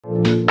In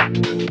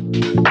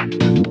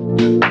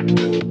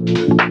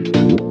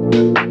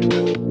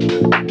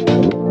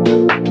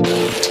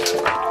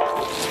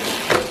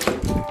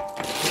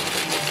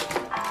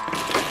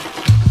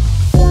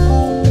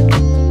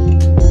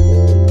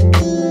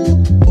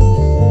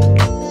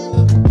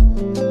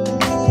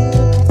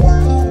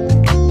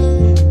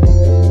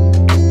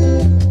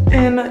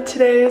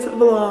today's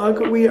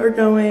vlog, we are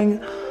going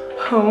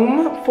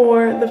home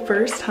for the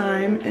first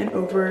time in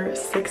over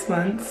 6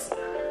 months,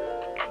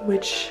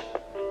 which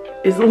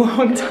is a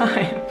long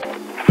time.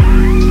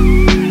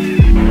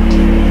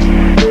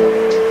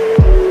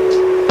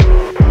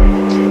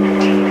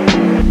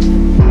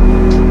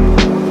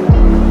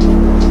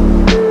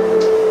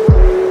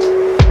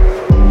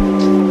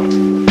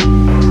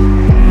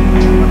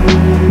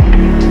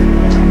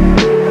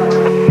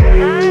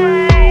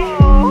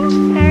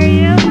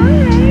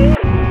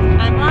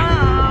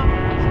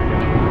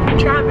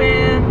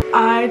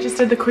 I just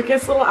did the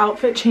quickest little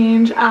outfit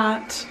change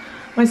at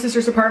my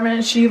sister's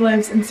apartment. She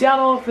lives in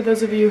Seattle, for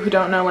those of you who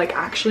don't know, like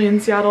actually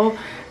in Seattle,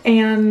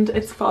 and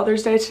it's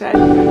Father's Day today.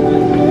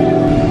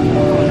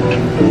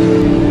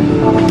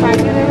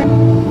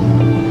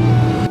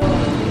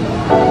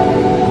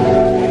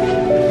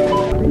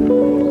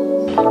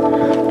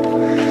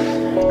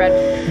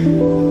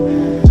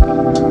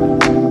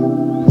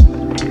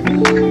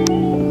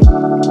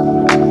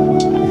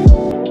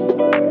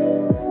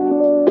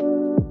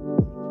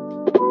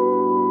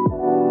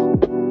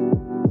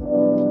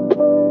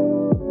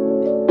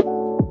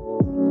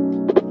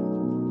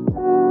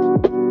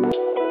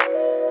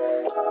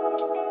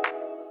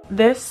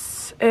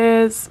 This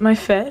is my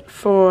fit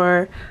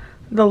for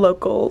the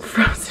local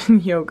frozen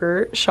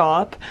yogurt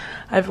shop.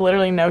 I have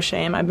literally no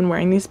shame. I've been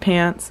wearing these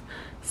pants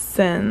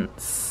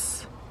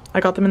since I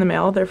got them in the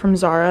mail. They're from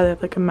Zara. They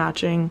have like a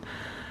matching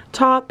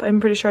top.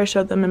 I'm pretty sure I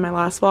showed them in my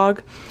last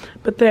vlog,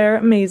 but they're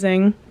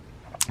amazing.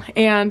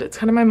 And it's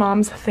kind of my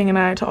mom's thing and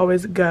I to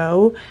always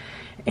go.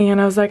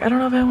 And I was like, I don't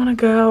know if I want to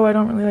go. I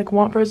don't really like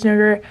want frozen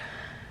yogurt.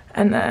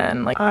 And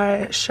then like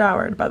I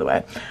showered, by the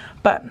way,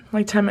 but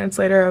like 10 minutes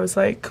later I was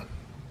like,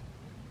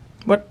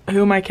 what,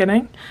 who am I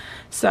kidding?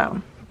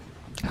 So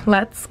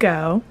let's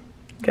go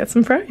get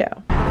some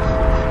froyo.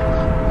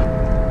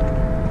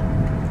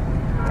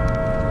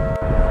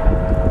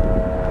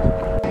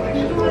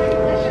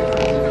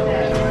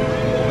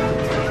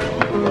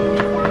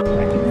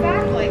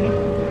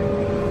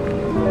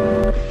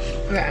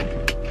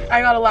 Okay,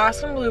 I got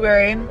Alaskan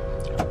blueberry,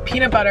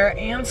 peanut butter,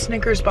 and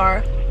Snickers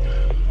bar.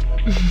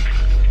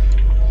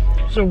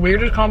 It's the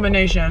weirdest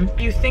combination.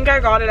 You think I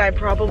got it, I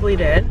probably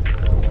did.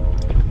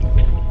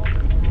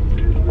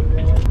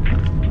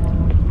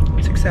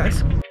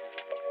 Success.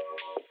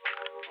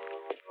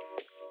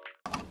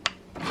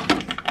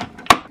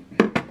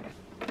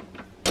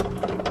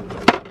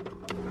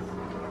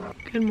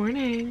 Good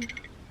morning.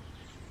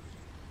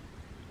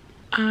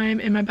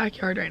 I'm in my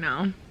backyard right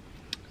now.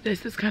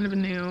 This is kind of a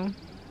new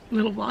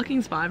little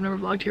vlogging spot. I've never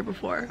vlogged here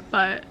before,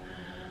 but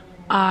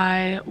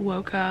I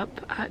woke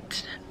up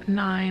at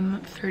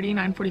 9:30,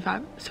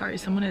 9:45. Sorry,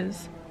 someone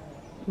is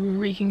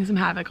wreaking some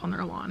havoc on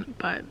their lawn,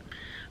 but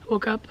I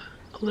woke up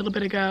a little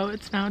bit ago.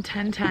 It's now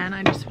 10:10.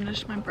 I just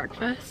finished my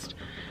breakfast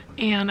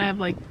and I have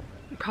like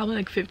probably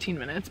like 15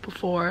 minutes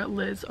before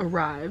Liz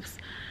arrives,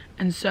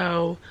 and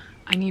so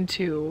I need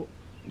to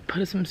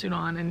put a swimsuit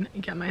on and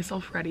get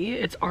myself ready.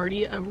 It's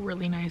already a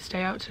really nice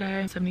day out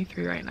today.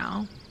 73 right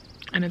now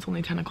and it's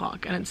only 10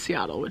 o'clock and it's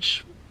Seattle,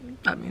 which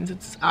that means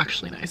it's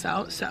actually nice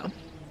out. So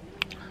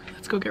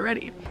let's go get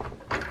ready.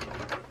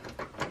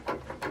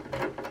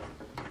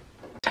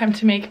 Time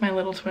to make my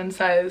little twin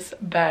size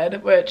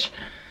bed, which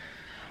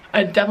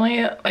I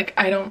definitely, like,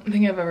 I don't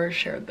think I've ever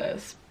shared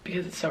this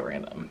because it's so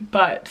random,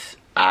 but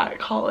at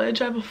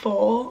college I have a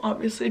full,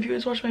 obviously if you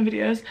guys watch my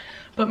videos,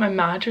 but my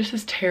mattress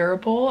is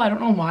terrible. I don't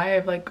know why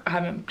I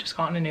haven't just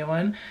gotten a new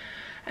one.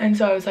 And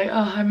so I was like,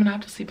 oh, I'm gonna have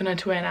to sleep in a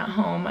twin at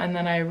home, and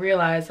then I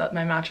realized that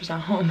my mattress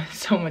at home is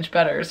so much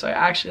better, so I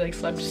actually like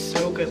slept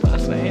so good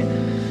last night.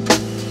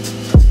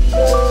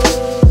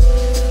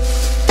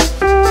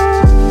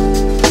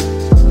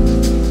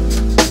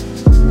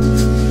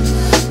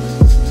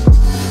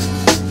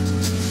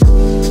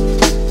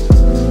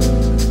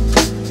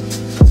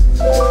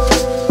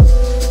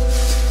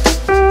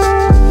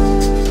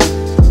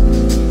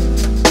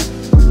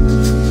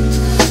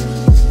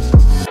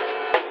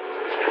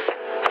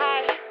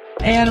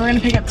 And we're gonna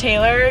pick up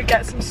Taylor,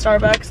 get some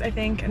Starbucks, I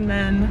think, and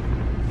then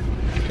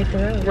hit the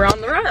road. We're on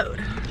the road.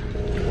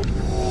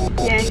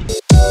 Yay.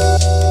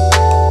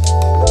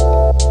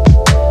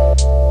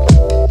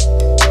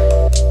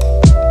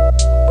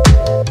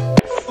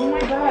 Oh my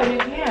god, you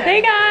can't.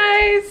 Hey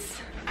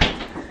guys!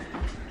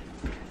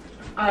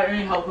 I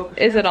need help.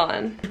 Is it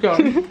on?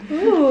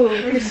 Ooh,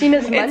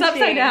 Christina's munching. It's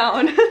upside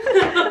down.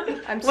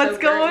 I'm so What's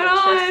going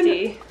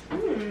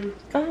on?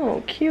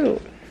 Oh,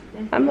 cute.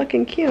 I'm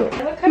looking cute.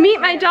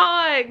 Meet my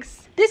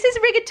dogs. This is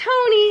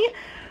Rigatoni.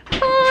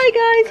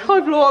 Hi guys.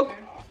 Hi vlog.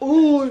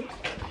 Ooh.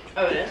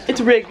 Oh, it is?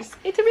 It's Riggs.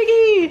 It's a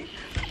Riggy.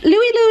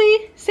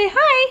 Louie. Say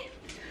hi.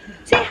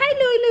 Say hi,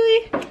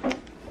 Louie.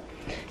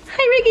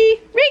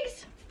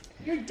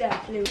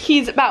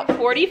 He's about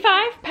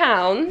 45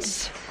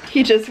 pounds.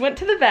 He just went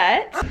to the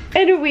vet.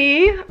 And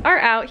we are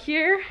out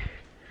here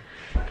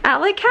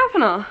at Lake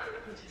Kavanaugh.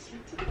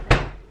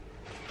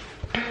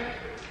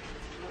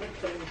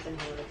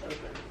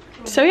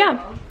 So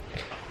yeah,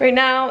 right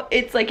now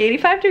it's like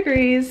 85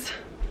 degrees.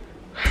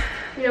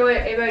 You know what,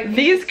 Ava,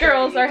 These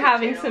girls are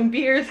having some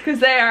beers because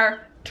they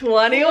are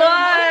 21.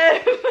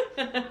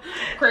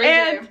 Crazy.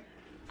 And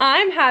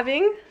I'm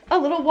having a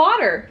little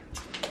water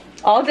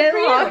all day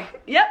long.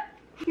 Yep.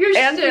 You're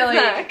And silly.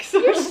 snacks.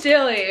 You're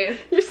silly.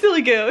 You're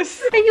silly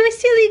goose. Are you a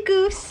silly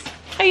goose?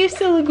 Are you a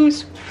silly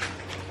goose?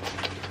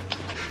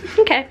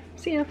 Okay,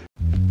 see ya.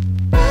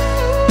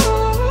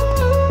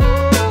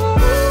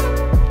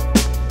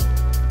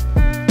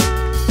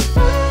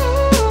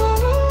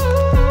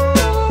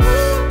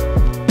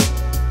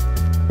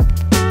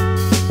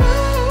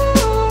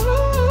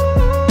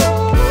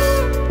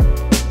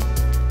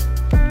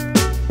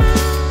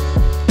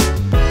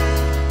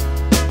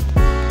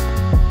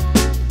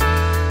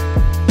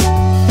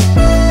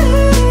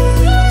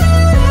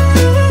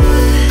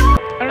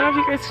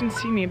 Can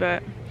see me,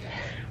 but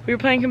we were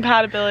playing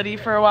compatibility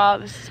for a while.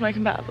 This is my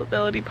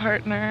compatibility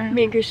partner.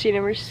 Me and Christina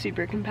were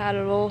super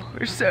compatible.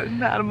 We're so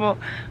compatible.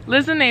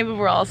 Liz and Ava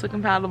were also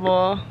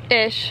compatible.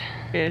 Ish.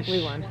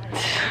 We won.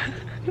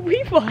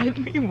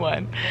 We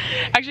won.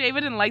 Actually,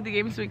 Ava didn't like the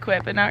game, so we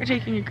quit, but now we're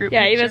taking a group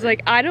Yeah, picture. Ava's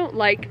like, I don't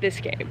like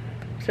this game.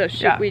 So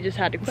we just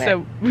had to quit.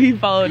 So we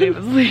followed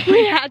Ava's lead.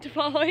 we had to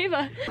follow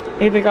Ava.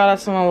 Ava got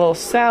us on a little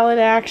salad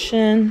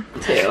action.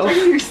 Are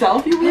you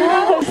yourself, you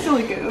weirdo?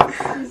 Silly goose.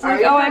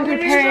 Like, oh, I'm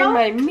preparing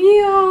my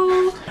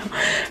meal.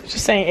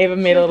 Just saying, Ava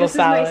made a little This is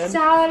my salad.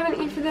 salad I'm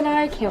gonna eat for the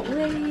night. I can't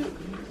wait.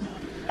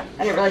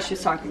 I didn't realize she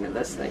was talking to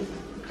this thing.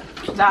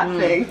 That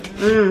thing.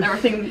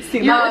 Everything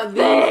seemed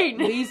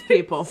These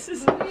people.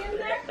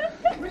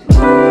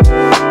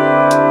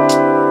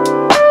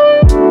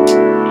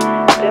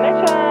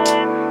 Dinner time.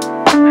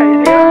 How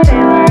you doing,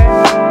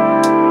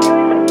 Taylor?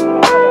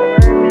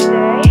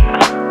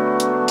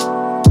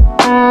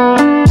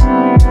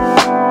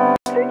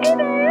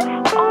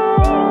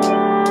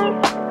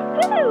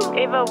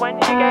 Ava, when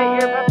did you get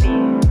your puppy?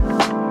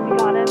 We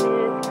got him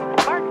in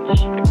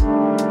March.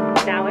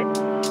 Now it's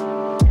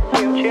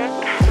June.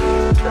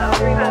 So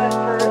we had it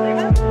for 3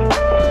 months.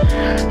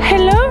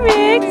 Hello,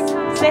 Riggs.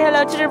 Say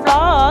hello to the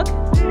vlog.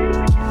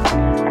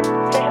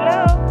 Say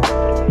hello.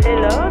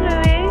 Hello,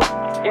 Louis.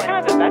 You're kind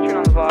of a veteran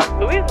on the vlog.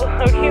 Louis is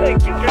low-key like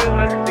pictures as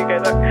much as you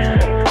guys are.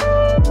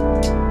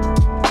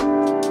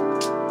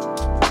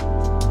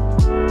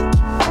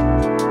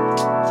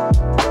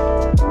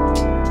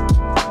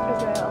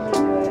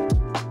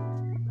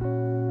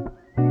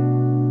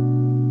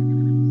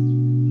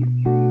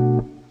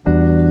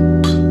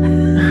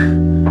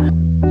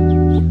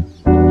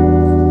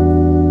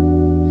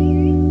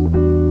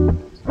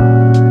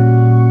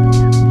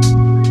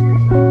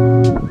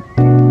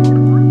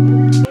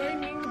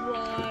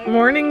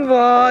 Morning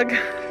vlog.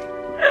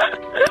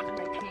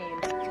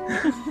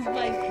 This is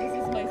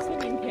my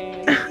swimming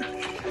cane.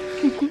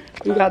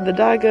 We got the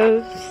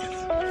doggos.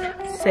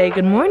 Say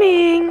good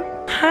morning.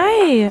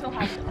 Hi.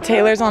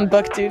 Taylor's on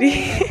book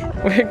duty.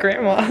 We're at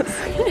grandma's.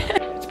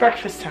 It's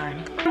breakfast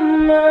time.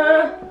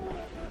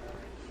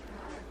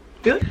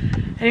 Really?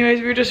 Anyways,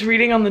 we were just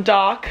reading on the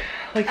dock,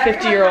 like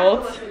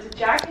 50-year-olds.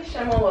 Jackie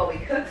Schimmel while we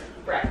cook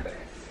breakfast.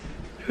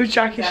 Who's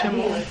Jackie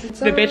Schimmel?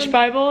 The Bitch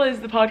Bible is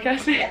the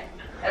podcast name?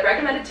 I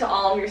recommend it to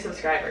all of your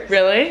subscribers.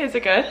 Really? Is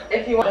it good?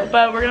 If you want.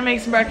 But we're gonna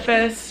make some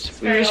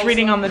breakfast. We were just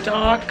reading on the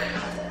dock.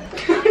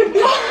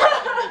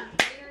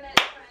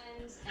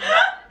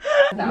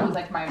 That was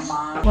like my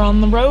mom. We're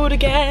on the road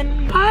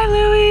again. Bye,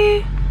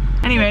 Louie.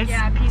 Anyways,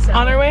 Yeah, peace out.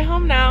 on our way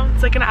home now.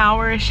 It's like an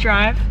hour-ish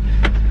drive.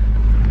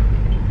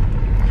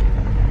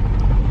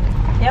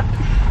 Yep.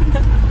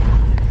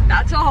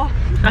 That's all.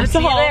 That's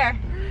all. See you there.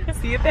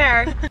 See you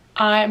there.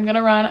 I'm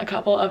gonna run a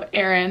couple of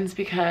errands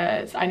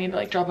because I need to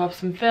like drop off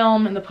some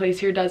film, and the place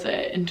here does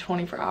it in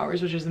 24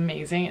 hours, which is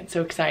amazing. It's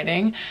so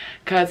exciting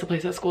because the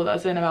place at school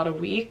does it in about a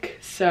week,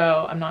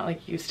 so I'm not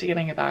like used to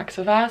getting it back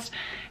so fast.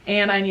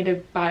 And I need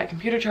to buy a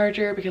computer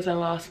charger because I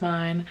lost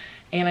mine,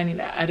 and I need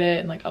to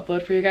edit and like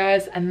upload for you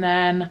guys, and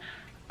then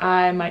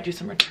I might do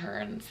some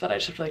returns that I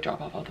just have to like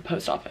drop off at the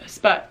post office.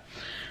 But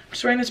I'm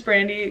just wearing this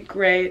brandy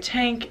gray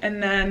tank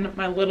and then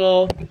my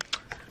little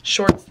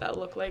shorts that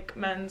look like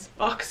men's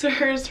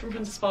boxers from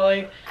Princess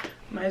Polly,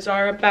 my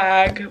Zara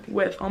bag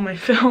with all my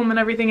film and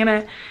everything in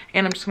it,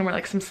 and I'm just gonna wear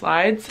like some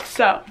slides.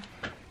 So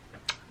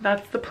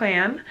that's the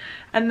plan.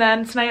 And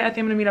then tonight I think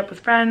I'm gonna meet up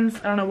with friends.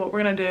 I don't know what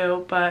we're gonna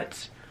do,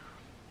 but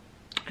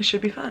it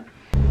should be fun.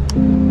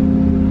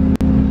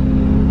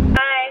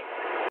 Hi,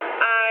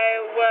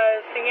 I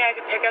was thinking I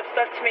could pick up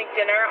stuff to make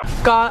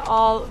dinner. Got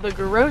all the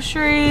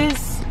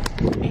groceries.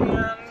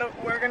 And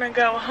we're gonna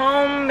go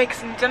home, make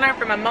some dinner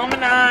for my mom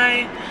and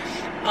I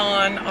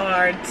on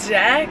our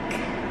deck.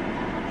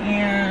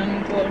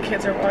 And the little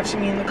kids are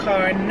watching me in the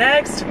car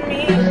next to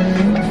me.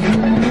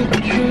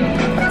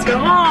 Let's go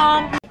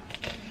home.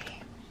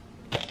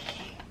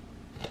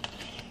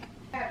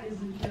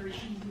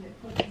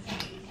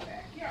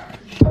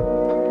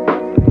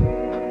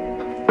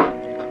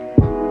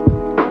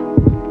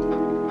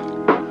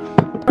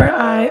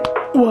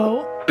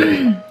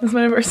 This is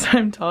my first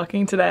time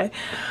talking today.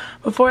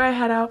 Before I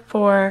head out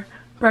for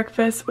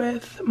breakfast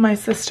with my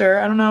sister,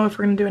 I don't know if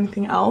we're gonna do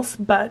anything else,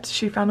 but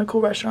she found a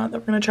cool restaurant that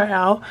we're gonna try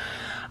out.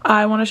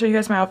 I want to show you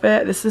guys my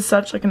outfit. This is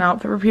such like an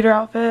outfit repeater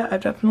outfit.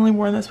 I've definitely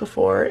worn this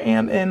before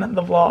and in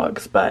the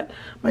vlogs, but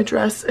my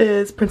dress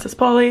is Princess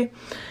Polly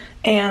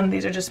and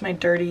these are just my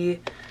dirty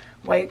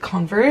white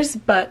Converse,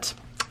 but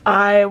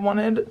I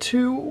wanted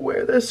to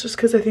wear this just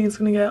because I think it's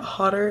gonna get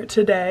hotter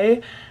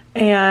today.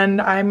 And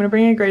I'm gonna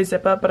bring a gray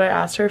zip up, but I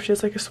asked her if she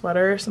has like a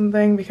sweater or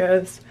something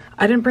because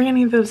I didn't bring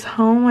any of those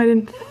home. I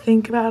didn't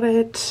think about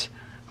it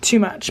too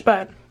much,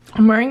 but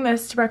I'm wearing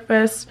this to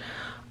breakfast.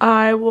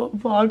 I will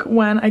vlog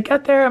when I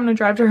get there. I'm gonna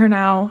drive to her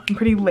now. I'm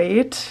pretty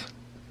late,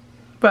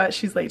 but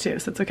she's late too,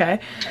 so it's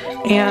okay.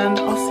 And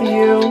I'll see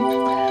you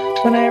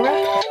when I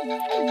arrive.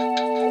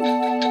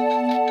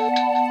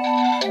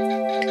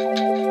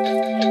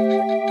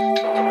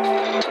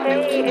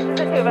 Hey, it's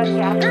the two of us,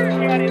 yeah. Sure,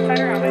 you want to inside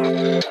or out?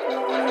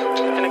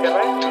 In a good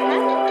way?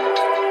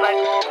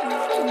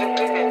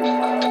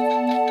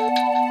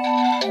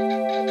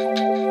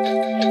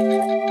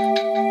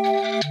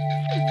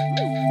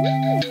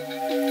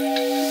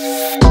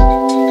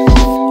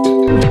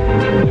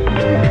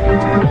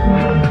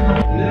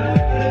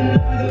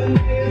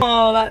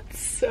 Oh, that's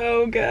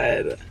so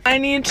good. I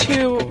need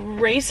to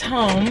race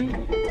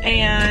home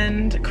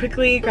and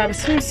quickly grab a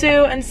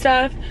swimsuit and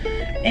stuff.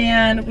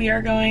 And we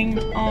are going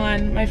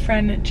on my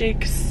friend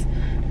Jake's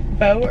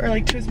boat, or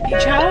like to his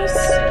beach house.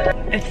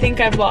 I think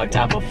I vlogged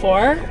out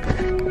before,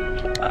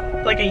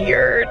 like a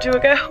year or two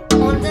ago.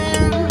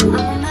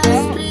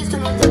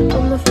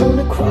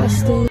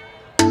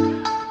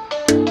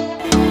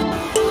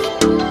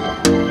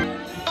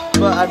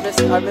 But I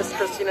miss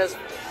Christina's,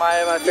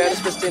 my friend is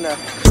Christina.